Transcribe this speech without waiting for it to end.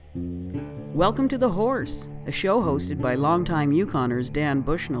Welcome to The Horse, a show hosted by longtime Yukoners Dan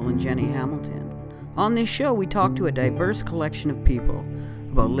Bushnell and Jenny Hamilton. On this show, we talk to a diverse collection of people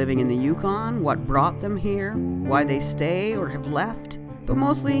about living in the Yukon, what brought them here, why they stay or have left, but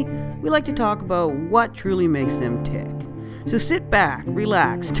mostly, we like to talk about what truly makes them tick. So sit back,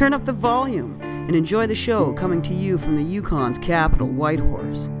 relax, turn up the volume, and enjoy the show coming to you from the Yukon's capital,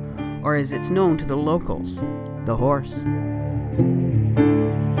 Whitehorse, or as it's known to the locals, The Horse.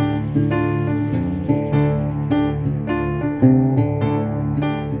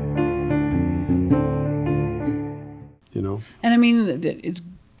 You know, and I mean,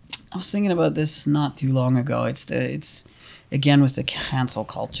 I was thinking about this not too long ago. It's again with the cancel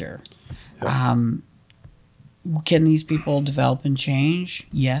culture. Yeah. Can these people develop and change?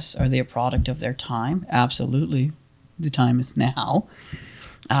 Yes. Are they a product of their time? Absolutely. The time is now.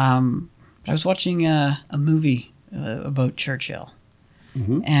 But I was watching a movie about Churchill.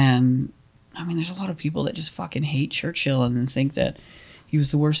 Mm-hmm. And, I mean, there's a lot of people that just fucking hate Churchill and think that he was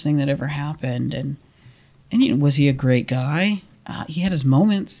the worst thing that ever happened. And you know, was he a great guy? He had his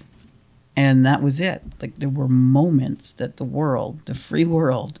moments. And that was it. Like, there were moments that the world, the free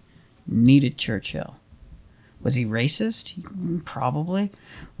world, needed Churchill. Was he racist? Probably.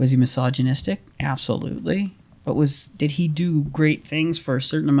 Was he misogynistic? Absolutely. But did he do great things for a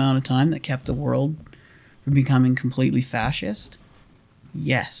certain amount of time that kept the world from becoming completely fascist?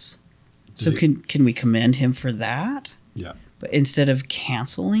 Yes. So can we commend him for that? Yeah. But instead of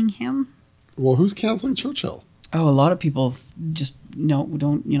canceling him? Well, who's canceling Churchill? Oh, a lot of people just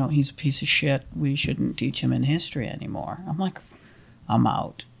don't, he's a piece of shit. We shouldn't teach him in history anymore. I'm like, I'm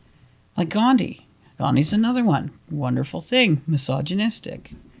out. Like Gandhi. Gandhi's another one. Wonderful thing.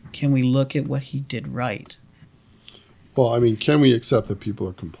 Misogynistic. Can we look at what he did right? Well, I mean, can we accept that people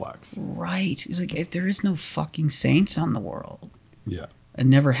are complex? Right. He's like, if there is no fucking saints on the world. Yeah. It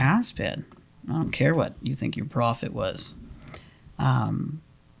never has been. I don't care what you think your prophet was.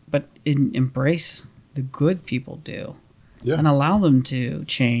 But embrace the good people do. Yeah. And allow them to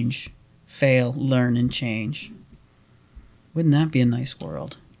change, fail, learn, and change. Wouldn't that be a nice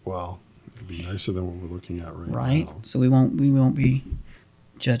world? Well, it'd be nicer than what we're looking at now. Right. So we won't be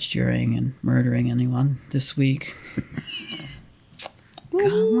judge, jurying, and murdering anyone this week. Well,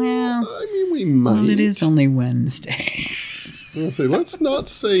 I mean, we might. Well, it is only Wednesday. I'll say, let's not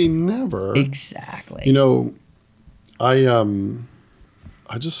say never. Exactly. You know,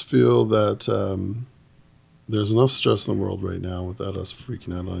 I just feel that there's enough stress in the world right now without us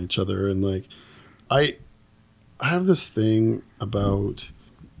freaking out on each other. And like, I have this thing about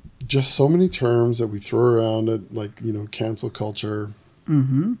just so many terms that we throw around it, like, cancel culture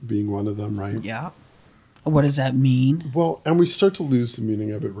being one of them, right? Yeah. What does that mean? Well, and we start to lose the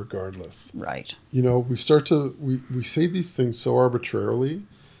meaning of it regardless. Right. We start to, we say these things so arbitrarily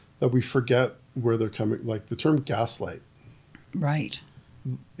that we forget where they're coming. Like the term gaslight. Right.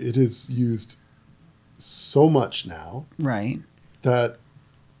 It is used so much now. Right. That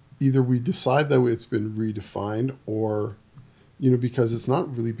either we decide that it's been redefined or, because it's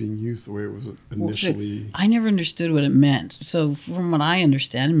not really being used the way it was initially. I never understood what it meant. So from what I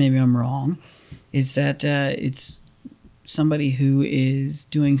understand, maybe I'm wrong, is that it's somebody who is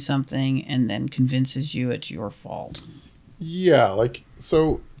doing something and then convinces you it's your fault. Yeah,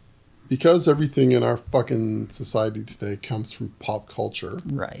 so because everything in our fucking society today comes from pop culture.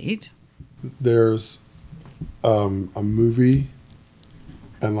 Right. There's a movie,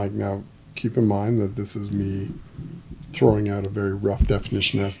 and now keep in mind that this is me throwing out a very rough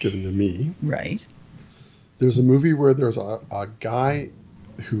definition as given to me. Right. There's a movie where there's a guy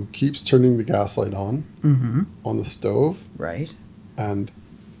who keeps turning the gaslight on on the stove. Right. And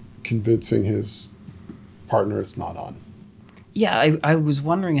convincing his partner it's not on. Yeah, I was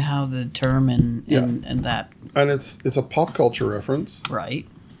wondering how the term and that. And it's a pop culture reference. Right.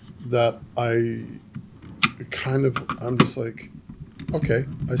 That I'm just like, okay,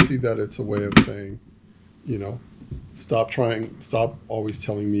 I see that it's a way of saying, stop always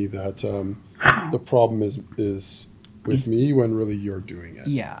telling me that the problem is with me when really you're doing it.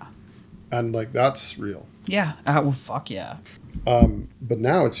 Yeah. And that's real. Yeah. Well, fuck yeah. But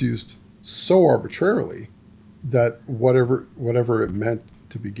now it's used so arbitrarily that whatever it meant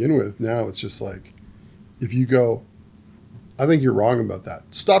to begin with, now it's just like, if you go, I think you're wrong about that.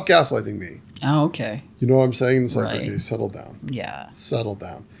 Stop gaslighting me. Oh, okay. You know what I'm saying? It's like, right. Okay, settle down. Yeah. Settle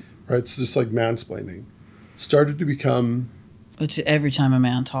down. Right? It's just like mansplaining. Started to become... It's every time a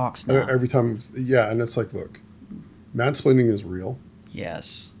man talks now. Every time, yeah. And it's like, look, mansplaining is real.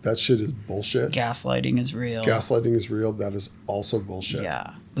 Yes. That shit is bullshit. Gaslighting is real. Gaslighting is real. That is also bullshit.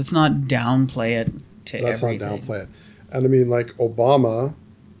 Yeah. Let's not downplay it to Let's everything. not downplay it. And I mean, Obama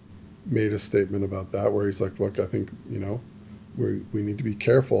made a statement about that where he's like, look, I think, we need to be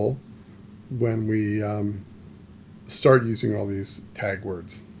careful when we start using all these tag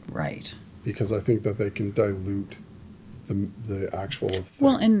words. Right. Because I think that they can dilute the actual thing.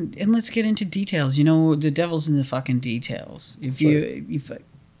 Well, and let's get into details. The devil's in the fucking details.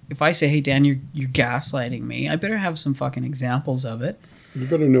 If I say, hey, Dan, you're gaslighting me, I better have some fucking examples of it. You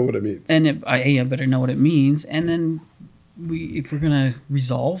better know what it means. And I better know what it means. And then if we're going to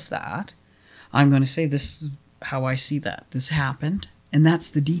resolve that, I'm going to say this is how I see that. This happened. And that's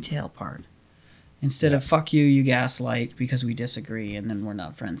the detail part. Instead of fuck you, you gaslight because we disagree and then we're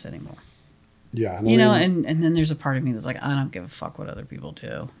not friends anymore. Yeah. And then there's a part of me that's like, I don't give a fuck what other people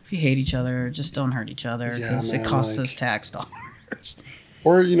do. If you hate each other, just don't hurt each other because it costs us tax dollars.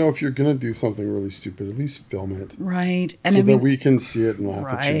 Or, if you're going to do something really stupid, at least film it. Right. And that we can see it and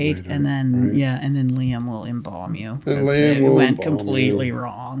laugh at you later. And then, and then Liam will embalm you. And Liam will went completely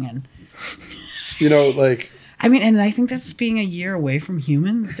wrong. And and I think that's being a year away from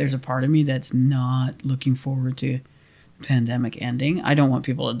humans. There's a part of me that's not looking forward to the pandemic ending. I don't want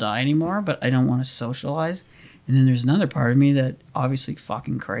people to die anymore, but I don't want to socialize. And then there's another part of me that obviously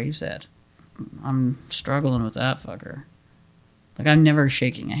fucking craves it. I'm struggling with that fucker. Like, I'm never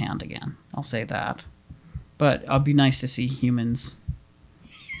shaking a hand again. I'll say that. But I'll be nice to see humans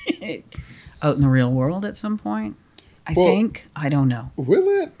out in the real world at some point. I think. I don't know.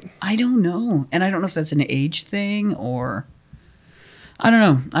 Will it? I don't know. And I don't know if that's an age thing or... I don't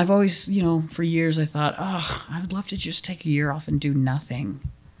know. I've always, for years I thought, I would love to just take a year off and do nothing.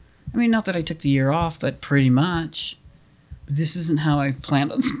 I mean, not that I took the year off, but pretty much. But this isn't how I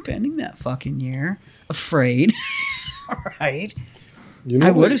planned on spending that fucking year. Afraid. Right?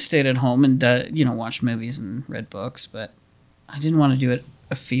 I would have stayed at home and, watched movies and read books, but I didn't want to do it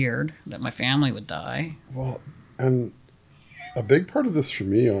feared that my family would die. Well, and a big part of this for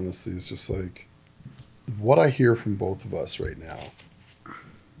me, honestly, is just like what I hear from both of us right now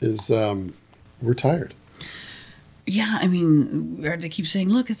is we're tired. Yeah, I mean, they keep saying,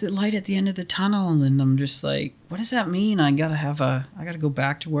 look at the light at the end of the tunnel, and I'm just like, what does that mean? I gotta go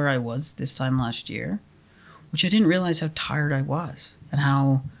back to where I was this time last year. Which I didn't realize how tired I was and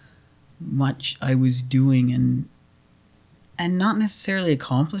how much I was doing and not necessarily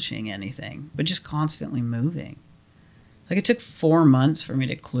accomplishing anything, but just constantly moving. Like, it took 4 months for me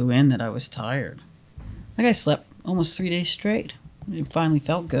to clue in that I was tired. Like, I slept almost 3 days straight. It finally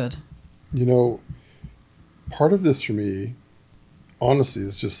felt good. Part of this for me, honestly,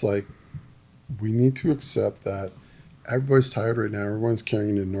 is just like we need to accept that everybody's tired right now. Everyone's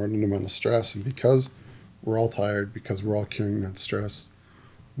carrying an inordinate amount of stress, and because we're all tired, because we're all carrying that stress,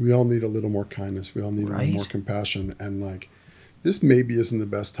 we all need a little more kindness. We all need a little more compassion. And this maybe isn't the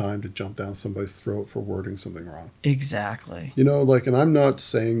best time to jump down somebody's throat for wording something wrong. Exactly. And I'm not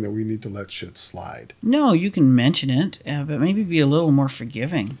saying that we need to let shit slide. No, you can mention it, but maybe be a little more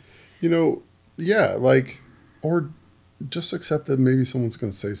forgiving. Or just accept that maybe someone's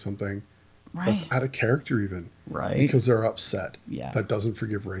going to say something that's out of character even. Right. Because they're upset. Yeah. That doesn't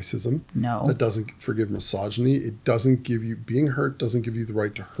forgive racism. No. That doesn't forgive misogyny. It doesn't give you... Being hurt doesn't give you the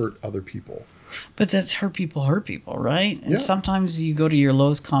right to hurt other people. But that's hurt people, right? And sometimes you go to your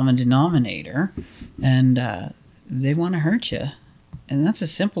lowest common denominator and they want to hurt you. And that's a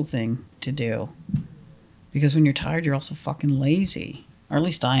simple thing to do. Because when you're tired, you're also fucking lazy. Or at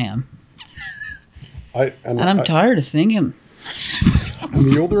least I am. I'm tired of thinking. And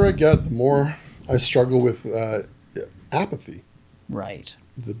the older I get, the more I struggle with apathy. Right.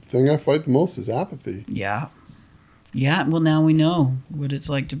 The thing I fight the most is apathy. Yeah. Yeah, well, now we know what it's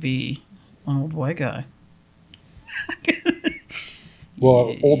like to be an old white guy.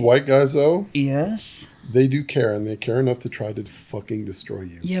 Well, old white guys, though. Yes. They do care, and they care enough to try to fucking destroy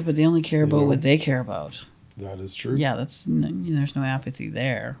you. Yeah, but they only care about what they care about. That is true. Yeah, there's no apathy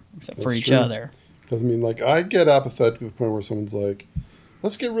there, except for each other. Because, I get apathetic to the point where someone's like,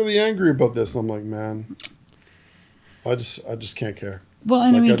 let's get really angry about this. And I'm like, man, I just can't care. Well,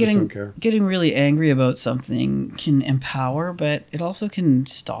 and getting really angry about something can empower, but it also can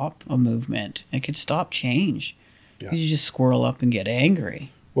stop a movement. It could stop change. Yeah. You just squirrel up and get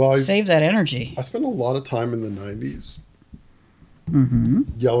angry. Well, save that energy. I spent a lot of time in the 90s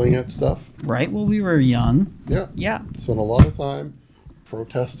yelling at stuff. Right. Well, we were young. Yeah. Yeah. Spent a lot of time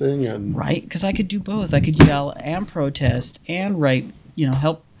protesting and... Right, because I could do both. I could yell and protest and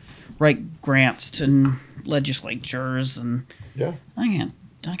help write grants to legislatures and... Yeah. I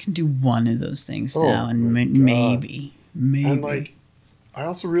can do one of those things now and maybe. And I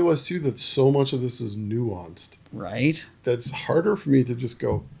also realized too that so much of this is nuanced. Right. That's harder for me to just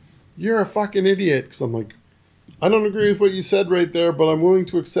go, you're a fucking idiot. Because I'm like, I don't agree with what you said right there, but I'm willing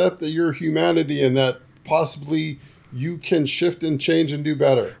to accept that you're humanity and that possibly you can shift and change and do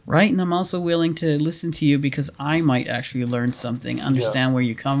better. Right, and I'm also willing to listen to you because I might actually learn something, understand where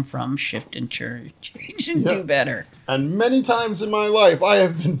you come from, shift and change and do better. And many times in my life, I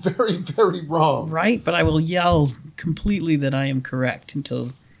have been very, very wrong. Right, but I will yell completely that I am correct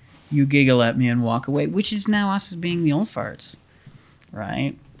until you giggle at me and walk away, which is now us as being the old farts.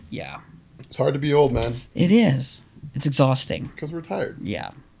 Right? Yeah. It's hard to be old, man. It is. It's exhausting. Because we're tired.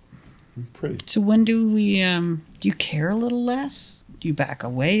 Yeah. I'm pretty. So when do we do you care a little less? Do you back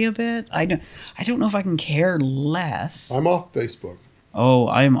away a bit? I don't know if I can care less. I'm off Facebook. Oh,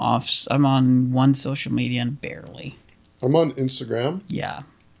 I'm off. I'm on one social media and barely. I'm on Instagram. Yeah.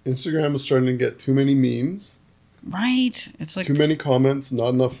 Instagram is starting to get too many memes. Right? It's like too many comments, not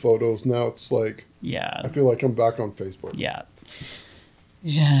enough photos. Now it's like yeah. I feel like I'm back on Facebook. Yeah.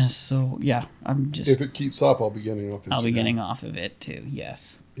 Yeah, so yeah, I'm just if it keeps up, I'll be getting off Instagram. I'll be getting off of it too.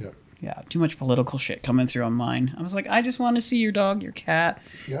 Yes. Yeah. Yeah, too much political shit coming through on mine. I was like, I just want to see your dog, your cat,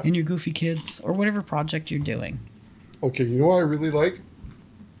 and your goofy kids, or whatever project you're doing. Okay, you know what I really like?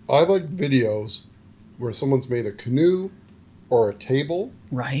 I like videos where someone's made a canoe or a table.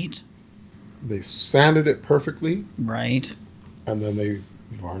 Right. They sanded it perfectly. Right. And then they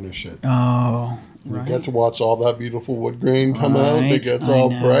varnish it. Oh, right. You get to watch all that beautiful wood grain come out. It gets all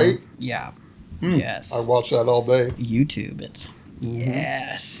bright. Yeah. Yes. I watch that all day. YouTube it.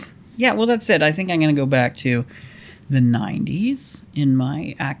 Yes. Yeah, well, that's it. I think I'm going to go back to the 90s in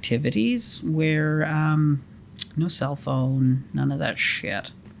my activities where no cell phone, none of that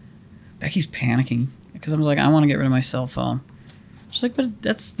shit. Becky's panicking because I was like, I want to get rid of my cell phone. She's like, but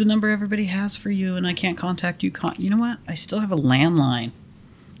that's the number everybody has for you, and I can't contact you. You know what? I still have a landline.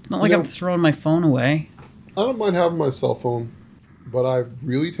 It's not like I'm throwing my phone away. I don't mind having my cell phone, but I've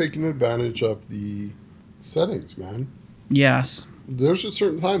really taken advantage of the settings, man. Yes. There's just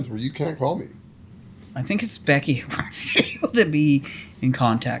certain times where you can't call me. I think it's Becky who wants to be able to be in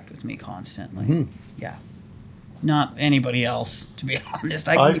contact with me constantly. Mm-hmm. Yeah. Not anybody else, to be honest.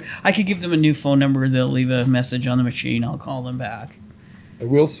 I could give them a new phone number. They'll leave a message on the machine. I'll call them back. I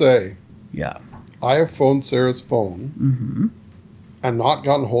will say, yeah, I have phoned Sarah's phone and not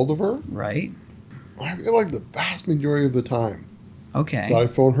gotten hold of her. Right. I feel like the vast majority of the time that I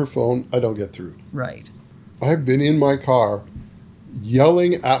phone her phone, I don't get through. Right. I've been in my car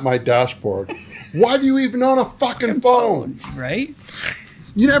yelling at my dashboard, why do you even own a fucking phone? Right?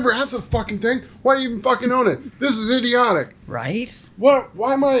 You never answer the fucking thing. Why do you even fucking own it? This is idiotic. Right? What?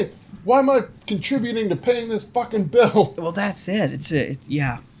 Why am I contributing to paying this fucking bill? Well, that's it.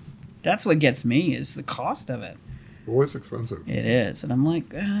 Yeah. That's what gets me is the cost of it. Well, it's expensive. It is. And I'm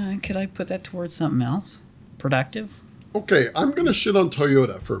like, could I put that towards something else? Productive? Okay, I'm going to shit on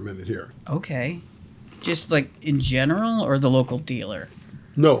Toyota for a minute here. Okay. Just like in general or the local dealer?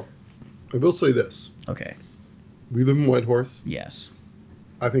 No. I will say this. Okay. We live in Whitehorse. Yes.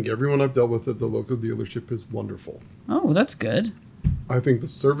 I think everyone I've dealt with at the local dealership is wonderful. Oh, that's good. I think the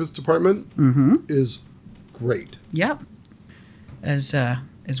service department is great. Yep. As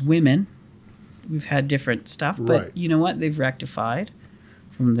women, we've had different stuff, but you know what? They've rectified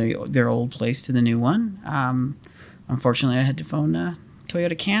from their old place to the new one. Unfortunately, I had to phone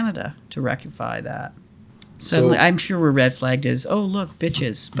Toyota Canada to rectify that. Suddenly, I'm sure we're red flagged as, oh, look,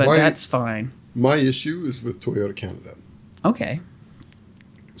 bitches, but that's fine. My issue is with Toyota Canada. Okay.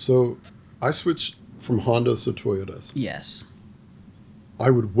 So I switched from Hondas to Toyotas. Yes. I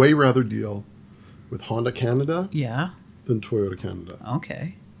would way rather deal with Honda Canada than Toyota Canada.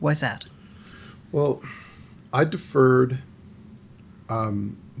 Okay. Why's that? Well, I deferred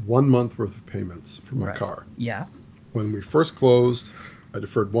 1 month worth of payments for my car. Yeah. When we first closed, I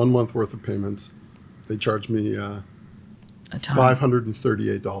deferred 1 month worth of payments. They charged me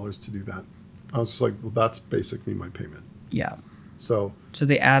 $538 to do that. I was just like, well, that's basically my payment. Yeah. So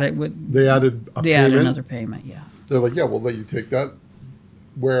they added They added another payment. Yeah. They're like, yeah, we'll let you take that.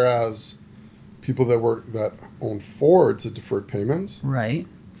 Whereas people that own Fords at deferred payments,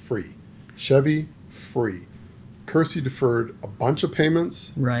 free. Chevy, free. Kersey deferred a bunch of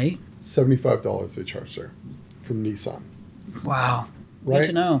payments. Right. $75 they charged her from Nissan. Wow. Right. Good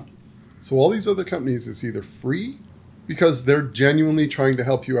to know. So all these other companies, it's either free because they're genuinely trying to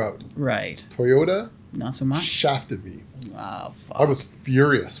help you out. Right. Toyota, not so much. Shafted me. Wow. Fuck. I was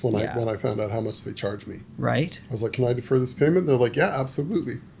furious when I found out how much they charged me. Right. I was like, can I defer this payment? They're like, yeah,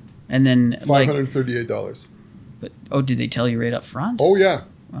 absolutely. And then $538. But did they tell you right up front? Oh yeah.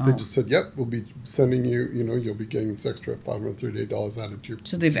 Oh. They just said, yep, we'll be sending you, you'll be getting this extra $538 added to your.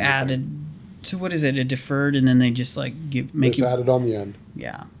 So they've added. So what is it? A deferred, and then they just like make you added on the end.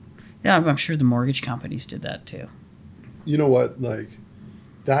 Yeah. Yeah, I'm sure the mortgage companies did that too. You know what? Like,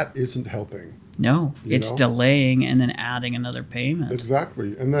 that isn't helping. No, You it's know? delaying and then adding another payment.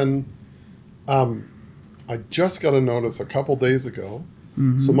 Exactly. And then I just got a notice a couple days ago.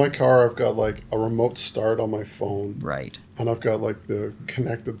 Mm-hmm. So my car, I've got like a remote start on my phone. Right. And I've got like the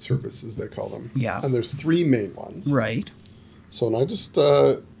connected services, they call them. Yeah. And there's 3 main ones. Right. So and I just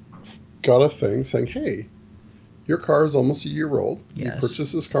got a thing saying, hey, your car is almost a year old. Yes. You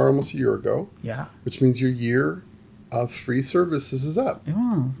purchased this car almost a year ago. Yeah. Which means your year of free services is up.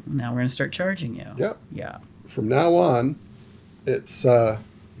 Oh, now we're going to start charging you. Yep. Yeah. From now on, it's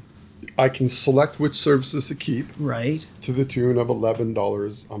I can select which services to keep. Right. To the tune of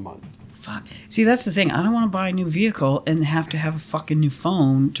 $11 a month. Fuck. See, that's the thing. I don't want to buy a new vehicle and have to have a fucking new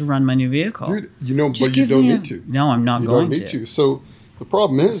phone to run my new vehicle. Dude, you know, Just but you give don't me need to. No, I'm not going to. You don't need to. So the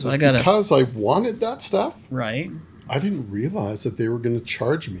problem is, So is I because I wanted that stuff, Right. I didn't realize that they were going to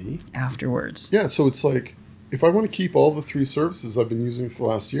charge me. Afterwards. Yeah, so it's like, if I want to keep all the 3 services I've been using for the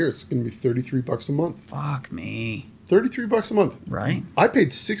last year, it's going to be $33 a month. Fuck me. $33 a month. Right. I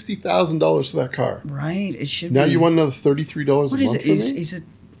paid $60,000 for that car. Right. It should Now be. you want another $33 a month What is it? for me?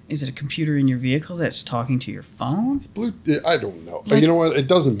 Is it a computer in your vehicle that's talking to your phone? It's blue. I don't know. Like, you know what? It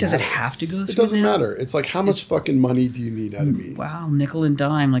doesn't matter. Does it have to go through It doesn't now? matter. It's like, how much fucking money do you need out of me? Wow, nickel and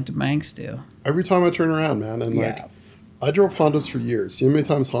dime like the banks do. Every time I turn around, man, and like, I drove Hondas for years. You know how many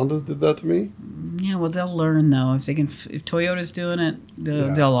times Hondas did that to me? Yeah, well, they'll learn though. If Toyota's doing it,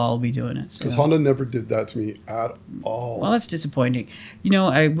 they'll all be doing it. Because Honda never did that to me at all. Well, that's disappointing. You know,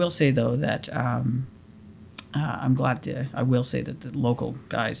 I will say though that I'm glad to. I will say that the local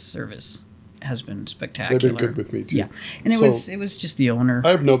guys' service has been spectacular. They've been good with me too. Yeah, and it was just the owner.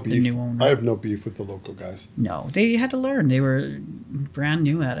 I have no beef. The new owner. I have no beef with the local guys. No, they had to learn. They were brand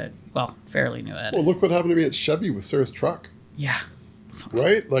new at it. Well, fairly new at it. Well, look what happened to me at Chevy with Sarah's truck. Yeah.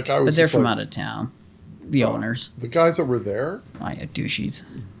 Right? Like I was. But they're just from like, out of town. The owners. The guys that were there. Douchies.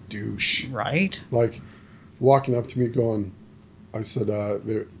 Douche. Right. Like walking up to me going, I said,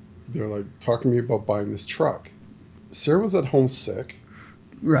 they're like talking to me about buying this truck. Sarah was at home sick.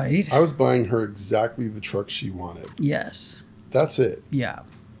 Right. I was buying her exactly the truck she wanted. Yes. That's it. Yeah.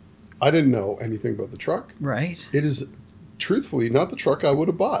 I didn't know anything about the truck. Right. It is, truthfully, not the truck I would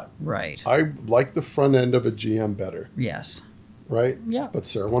have bought. Right. I like the front end of a GM better. Yes. Right? Yeah. But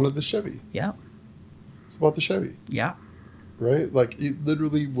Sarah wanted the Chevy. Yeah. It's about the Chevy. Yeah. Right? Like, it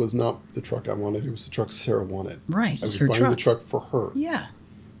literally was not the truck I wanted. It was the truck Sarah wanted. Right. I was It's her buying truck. the truck for her. Yeah.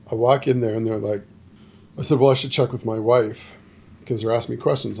 I walk in there and they're like, I said, well, I should check with my wife because they're asking me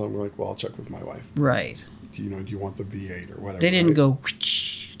questions. I'm like, well, I'll check with my wife. Right. Do you want the V8 or whatever? They didn't right? go,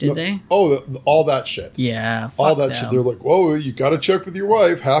 did No. they? Oh, all that shit. Yeah. All fuck that shit. them. They're like, whoa, you got to check with your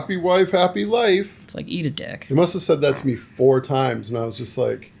wife. Happy wife, happy life. It's like, eat a dick. They must have said that to me 4 times. And I was just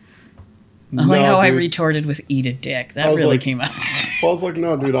like, I like how I dude. retorted with eat a dick. That I was really like- came out. Well, I was like,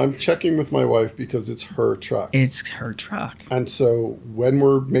 no, dude, I'm checking with my wife because it's her truck. It's her truck. And so when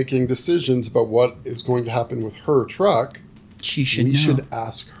we're making decisions about what is going to happen with her truck, She should we know. should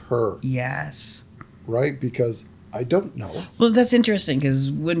ask her, Yes. right? Because I don't know. Well, that's interesting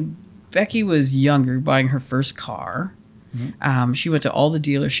because when Becky was younger, buying her first car, she went to all the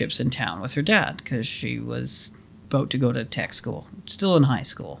dealerships in town with her dad because she was about to go to tech school, still in high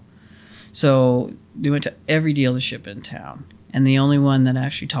school. So they went to every dealership in town. And the only one that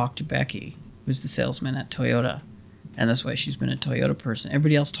actually talked to Becky was the salesman at Toyota. And that's why she's been a Toyota person.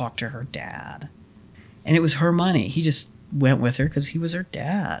 Everybody else talked to her dad. And it was her money. He just went with her because he was her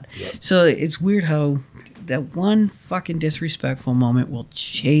dad. Yep. So it's weird how that one fucking disrespectful moment will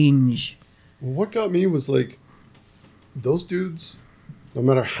change. Well, what got me was like, those dudes, no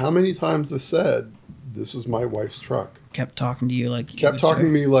matter how many times they said, this is my wife's truck, Kept talking to you like... kept talking to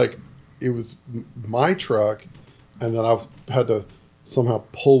me like it was my truck, and then had to somehow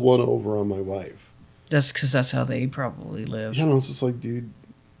pull one over on my wife. That's because that's how they probably live. Yeah, and I was just like, dude,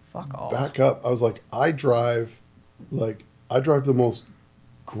 Fuck off. back up. I was like, I drive the most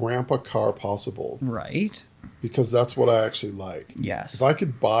grandpa car possible Right? because that's what I actually like. Yes. If I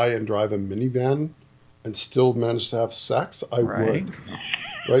could buy and drive a minivan and still manage to have sex, I Right. would.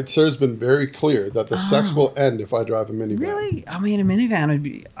 Right? Sarah's been very clear that the sex will end if I drive a minivan. Really? I mean, a minivan would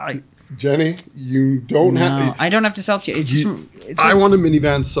be... Jenny, you don't No, have... I don't have to sell it to you. It's just... It's I like- want a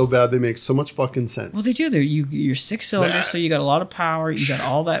minivan so bad they make so much fucking sense. Well, they do. You're 6 cylinders, so you got a lot of power. You got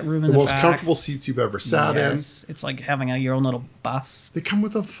all that room in the the most back. comfortable seats you've ever sat Yes. It's like having your own little bus. in. They come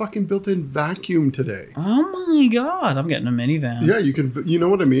with a fucking built-in vacuum today. Oh my god! I'm getting a minivan. Yeah, you can... You know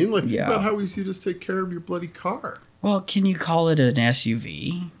what I mean? Like, think Yeah. about how easy it is to take care of your bloody car. Well, can you call it an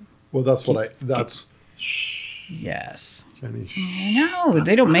SUV? Well, that's what I... That's... Yes. Kenny. No,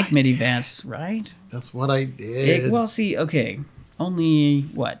 they don't make minivans, right? That's what I did. Well, see, okay. Only,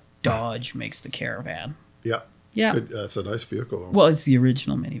 Dodge makes the Caravan. Yeah. Yeah. That's a nice vehicle, though. Well, it's the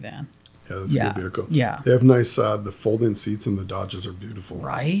original minivan. Yeah, that's a good vehicle. Yeah. They have nice, the fold-in seats in the Dodges are beautiful.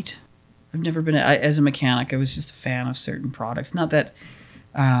 Right? I've never been, as a mechanic, I was just a fan of certain products. Not that,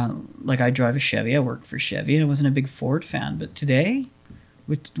 I drive a Chevy. I worked for Chevy. I wasn't a big Ford fan. But today,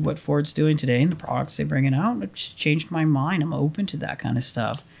 with what Ford's doing today and the products they're bringing out, it just changed my mind. I'm open to that kind of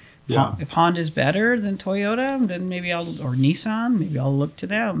stuff. Yeah. If Honda's better than Toyota, then maybe or Nissan, maybe I'll look to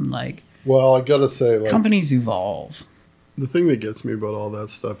them. Well, I gotta say, companies evolve. The thing that gets me about all that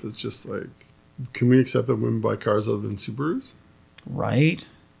stuff is just can we accept that women buy cars other than Subarus? Right.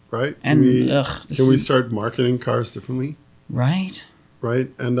 Right? Can we start marketing cars differently? Right. Right?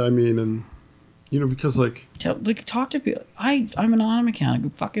 And I mean, because talk to people. I'm an auto mechanic, I'm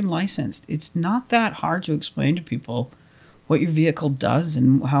fucking licensed. It's not that hard to explain to people what your vehicle does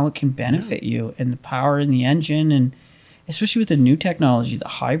and how it can benefit you, and the power in the engine, and especially with the new technology, the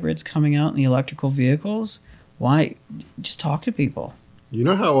hybrids coming out and the electrical vehicles. Why? Just talk to people. You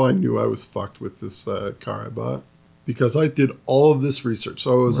know how I knew I was fucked with this car I bought? Because I did all of this research.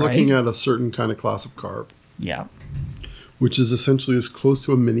 So I was looking at a certain kind of class of car. Yeah. Which is essentially as close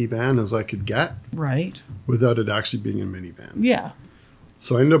to a minivan as I could get. Right. Without it actually being a minivan. Yeah.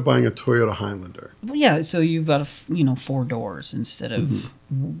 So I ended up buying a Toyota Highlander. Well, yeah, so you've got 4 doors instead of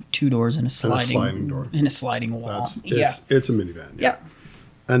 2 doors and a sliding door. And a sliding wall. It's a minivan. Yeah.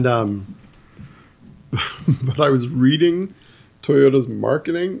 And but I was reading Toyota's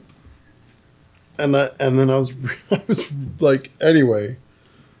marketing, and then I was anyway.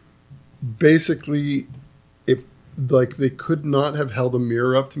 Basically, they could not have held a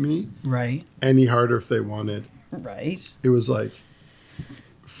mirror up to me right any harder if they wanted. Right. It was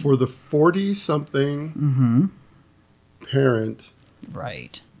for the 40-something parent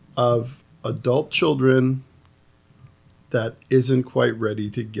right of adult children that isn't quite ready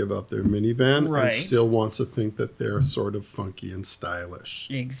to give up their minivan and still wants to think that they're sort of funky and stylish.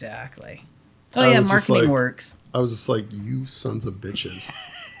 Exactly. Oh, yeah, marketing works. I was just you sons of bitches.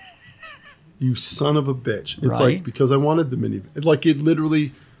 You son of a bitch. It's because I wanted the minivan. It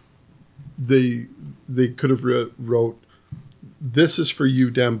literally, they could have wrote, "This is for you,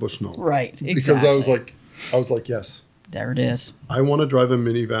 Dan Bushnell." Right, exactly. Because I was like, yes. There it is. I want to drive a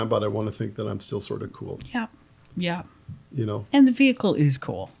minivan, but I want to think that I'm still sort of cool. Yeah. Yeah. And the vehicle is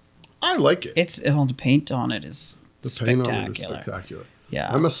cool. I like it. The paint on it is spectacular. Paint on it is spectacular.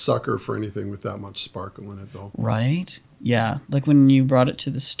 Yeah. I'm a sucker for anything with that much sparkle in it, though. Right? Yeah. Like when you brought it to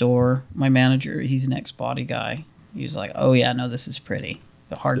the store, my manager, he's an ex-body guy. He was like, oh, yeah, no, this is pretty.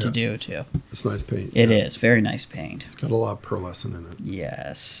 But hard to do, too. It's nice paint. It is. Very nice paint. It's got a lot of pearlescent in it.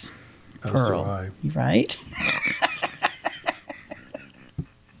 Yes. As Pearl. do I. Right?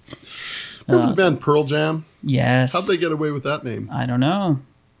 Remember the band Pearl Jam? Yes. How'd they get away with that name? I don't know.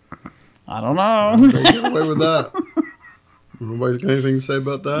 How'd they get away with that? Nobody got anything to say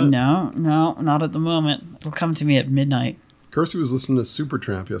about that? No, not at the moment. It'll come to me at midnight. Kirsty was listening to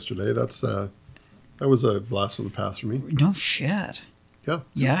Supertramp yesterday. That was a blast from the past for me. No shit. Yeah.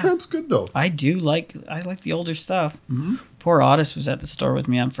 Supertramp's good, though. I like the older stuff. Mm-hmm. Poor Otis was at the store with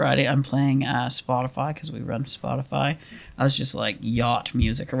me on Friday. I'm playing Spotify because we run Spotify. I was just yacht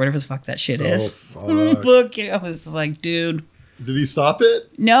music or whatever the fuck that shit is. Oh, fuck. Look, I was like, dude. Did he stop it?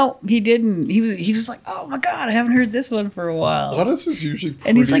 No, he didn't. He was like, oh my God, I haven't heard this one for a while. Otis is usually pretty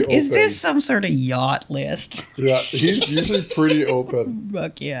And he's like, open. is this some sort of yacht list? Yeah, he's usually pretty open.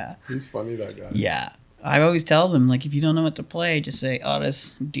 Fuck yeah. He's funny, that guy. Yeah. I always tell them, if you don't know what to play, just say,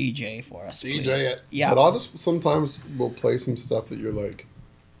 Otis, DJ for us, please. DJ it. Yeah. But Otis sometimes will play some stuff that you're like,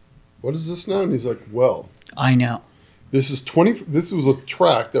 what is this now? And he's like, well. I know. This was a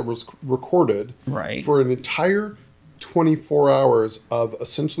track that was recorded for an entire 24 hours of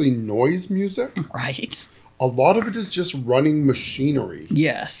essentially noise music. Right. A lot of it is just running machinery.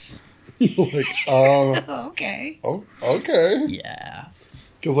 Yes. You're like, okay. Oh, okay. Yeah.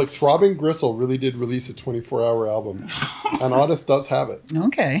 Because Throbbing Gristle really did release a 24-hour album. And Otis does have it.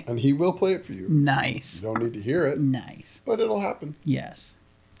 Okay. And he will play it for you. Nice. You don't need to hear it. Nice. But it'll happen. Yes.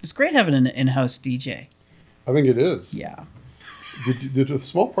 It's great having an in-house DJ. I think it is. Yeah. Did a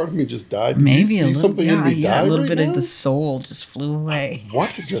small part of me just die? Did Maybe you see something in me die a little bit now? of the soul just flew away.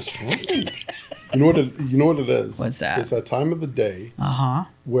 What just happened? You know what it is? What's that? It's that time of the day Uh-huh.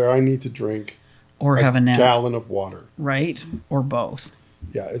 where I need to drink or have a nap. Gallon of water. Right? Or both.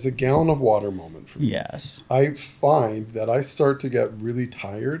 Yeah, it's a gallon of water moment for me. Yes. I find that I start to get really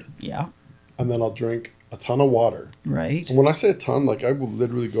tired. Yeah. And then I'll drink a ton of water. Right. And when I say a ton, I will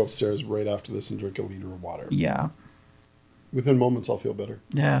literally go upstairs right after this and drink a liter of water. Yeah. Within moments, I'll feel better.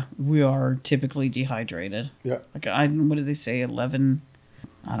 Yeah, we are typically dehydrated. Yeah. Like, what did they say? 11?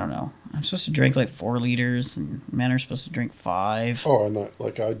 I don't know. I'm supposed to drink like 4 liters, and men are supposed to drink 5. Oh,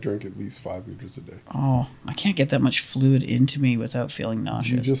 I drink at least 5 liters a day. Oh, I can't get that much fluid into me without feeling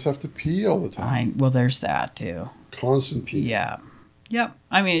nauseous. You just have to pee all the time. Well, there's that too. Constant pee. Yeah. Yep.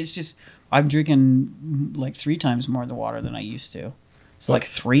 I mean, it's just, I'm drinking like 3 times more of the water than I used to. It's like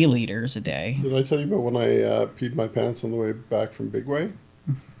 3 liters a day. Did I tell you about when I peed my pants on the way back from Big Way?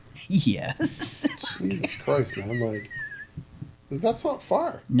 Yes. Jesus Christ, man. Like, that's not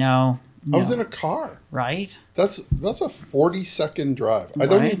far. No. I was in a car. Right? That's a 40-second drive. I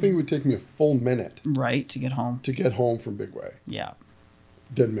don't even think it would take me a full minute. Right, to get home. To get home from Big Way. Yeah.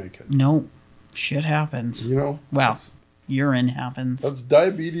 Didn't make it. No. Shit happens. You know? Well, urine happens. That's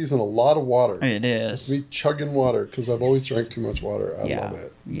diabetes and a lot of water. It is. It's me chugging water because I've always drank too much water. I love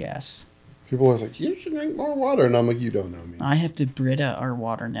it. Yes. People are always like, you should drink more water. And I'm like, you don't know me. I have to Brita our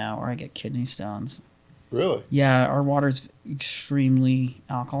water now or I get kidney stones. Really? Yeah, our water's extremely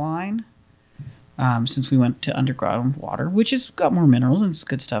alkaline. Since we went to underground water, which has got more minerals and it's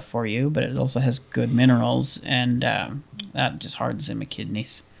good stuff for you, but it also has good minerals, and that just hardens in my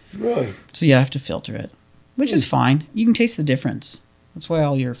kidneys. Really? So you have to filter it, which is fine. You can taste the difference. That's why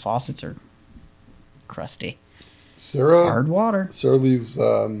all your faucets are crusty. Hard water. Sarah leaves.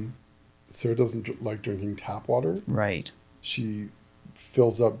 Sarah doesn't like drinking tap water. Right. She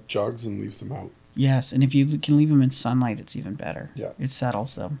fills up jugs and leaves them out. Yes, and if you can leave them in sunlight, it's even better. Yeah. It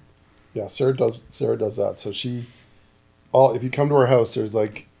settles them. Yeah, Sarah does that. So if you come to our house, there's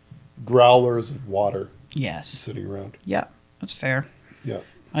like growlers of water. Yes. Sitting around. Yeah, that's fair. Yeah.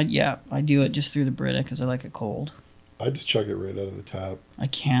 I do it just through the Brita because I like it cold. I just chug it right out of the tap. I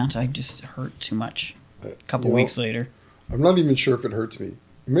can't. I just hurt too much. A couple weeks later. I'm not even sure if it hurts me.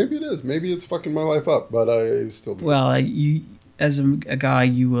 Maybe it is. Maybe it's fucking my life up, but I still do. Well, as a guy,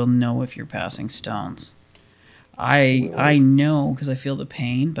 you will know if you're passing stones. I know because I feel the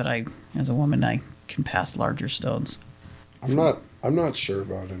pain, but as a woman, I can pass larger stones. I'm not sure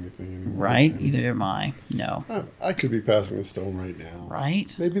about anything anymore. Right? Either am I. No. I could be passing a stone right now.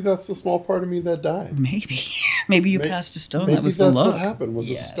 Right? Maybe that's the small part of me that died. Maybe you passed a stone. Maybe that was the look. That's what happened.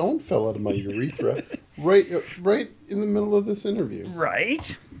 A stone fell out of my urethra right in the middle of this interview.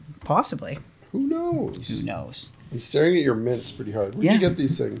 Right? Possibly. Who knows? Who knows? I'm staring at your mints pretty hard. Where'd you get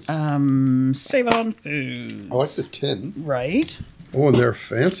these things? Save on Foods. I like the tin. Right? Oh, and they're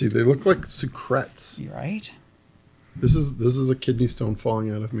fancy. They look like secrets. You're right. This is a kidney stone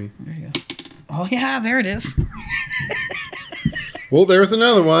falling out of me. There you go. Oh yeah, there it is. Well, there's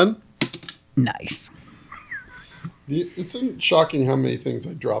another one. Nice. It's shocking how many things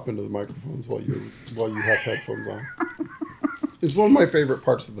I drop into the microphones while you have headphones on. It's one of my favorite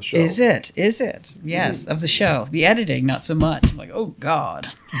parts of the show. Is it? Yes, of the show. The editing, not so much. I'm like, oh, God.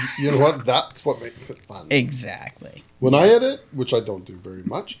 You know what? That's what makes it fun. Exactly. When I edit, which I don't do very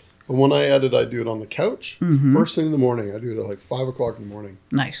much, but when I edit, I do it on the couch. Mm-hmm. First thing in the morning. I do it at like 5 o'clock in the morning.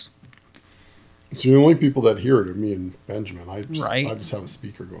 Nice. So the only people that hear it are me and Benjamin. I just have a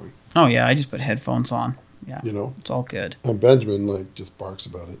speaker going. Oh, yeah. I just put headphones on. Yeah. You know? It's all good. And Benjamin, just barks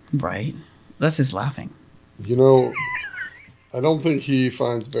about it. Right. That's his laughing. You know... I don't think he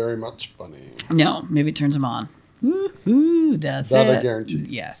finds very much funny. No, maybe it turns him on. Woohoo, that's it. That I guarantee.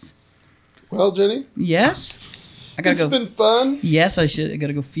 Yes. Well, Jenny? Yes? It's been fun. Yes, I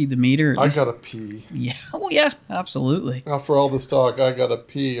gotta go feed the meter. I gotta pee. Yeah, oh yeah, absolutely. Now for all this talk, I gotta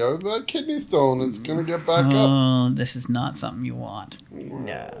pee. That kidney stone, it's gonna get back up. Oh, this is not something you want.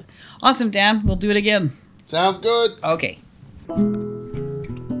 Yeah. Awesome, Dan. We'll do it again. Sounds good. Okay.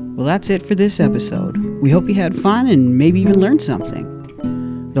 Well, that's it for this episode. We hope you had fun and maybe even learned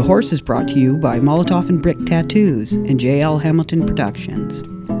something. The Horse is brought to you by Molotov and Brick Tattoos and J.L. Hamilton Productions.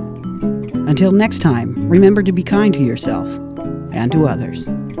 Until next time, remember to be kind to yourself and to others.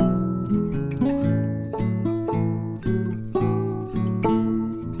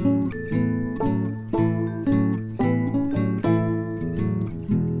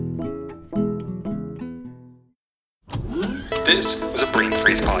 This was a Brain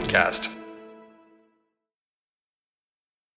Freeze podcast.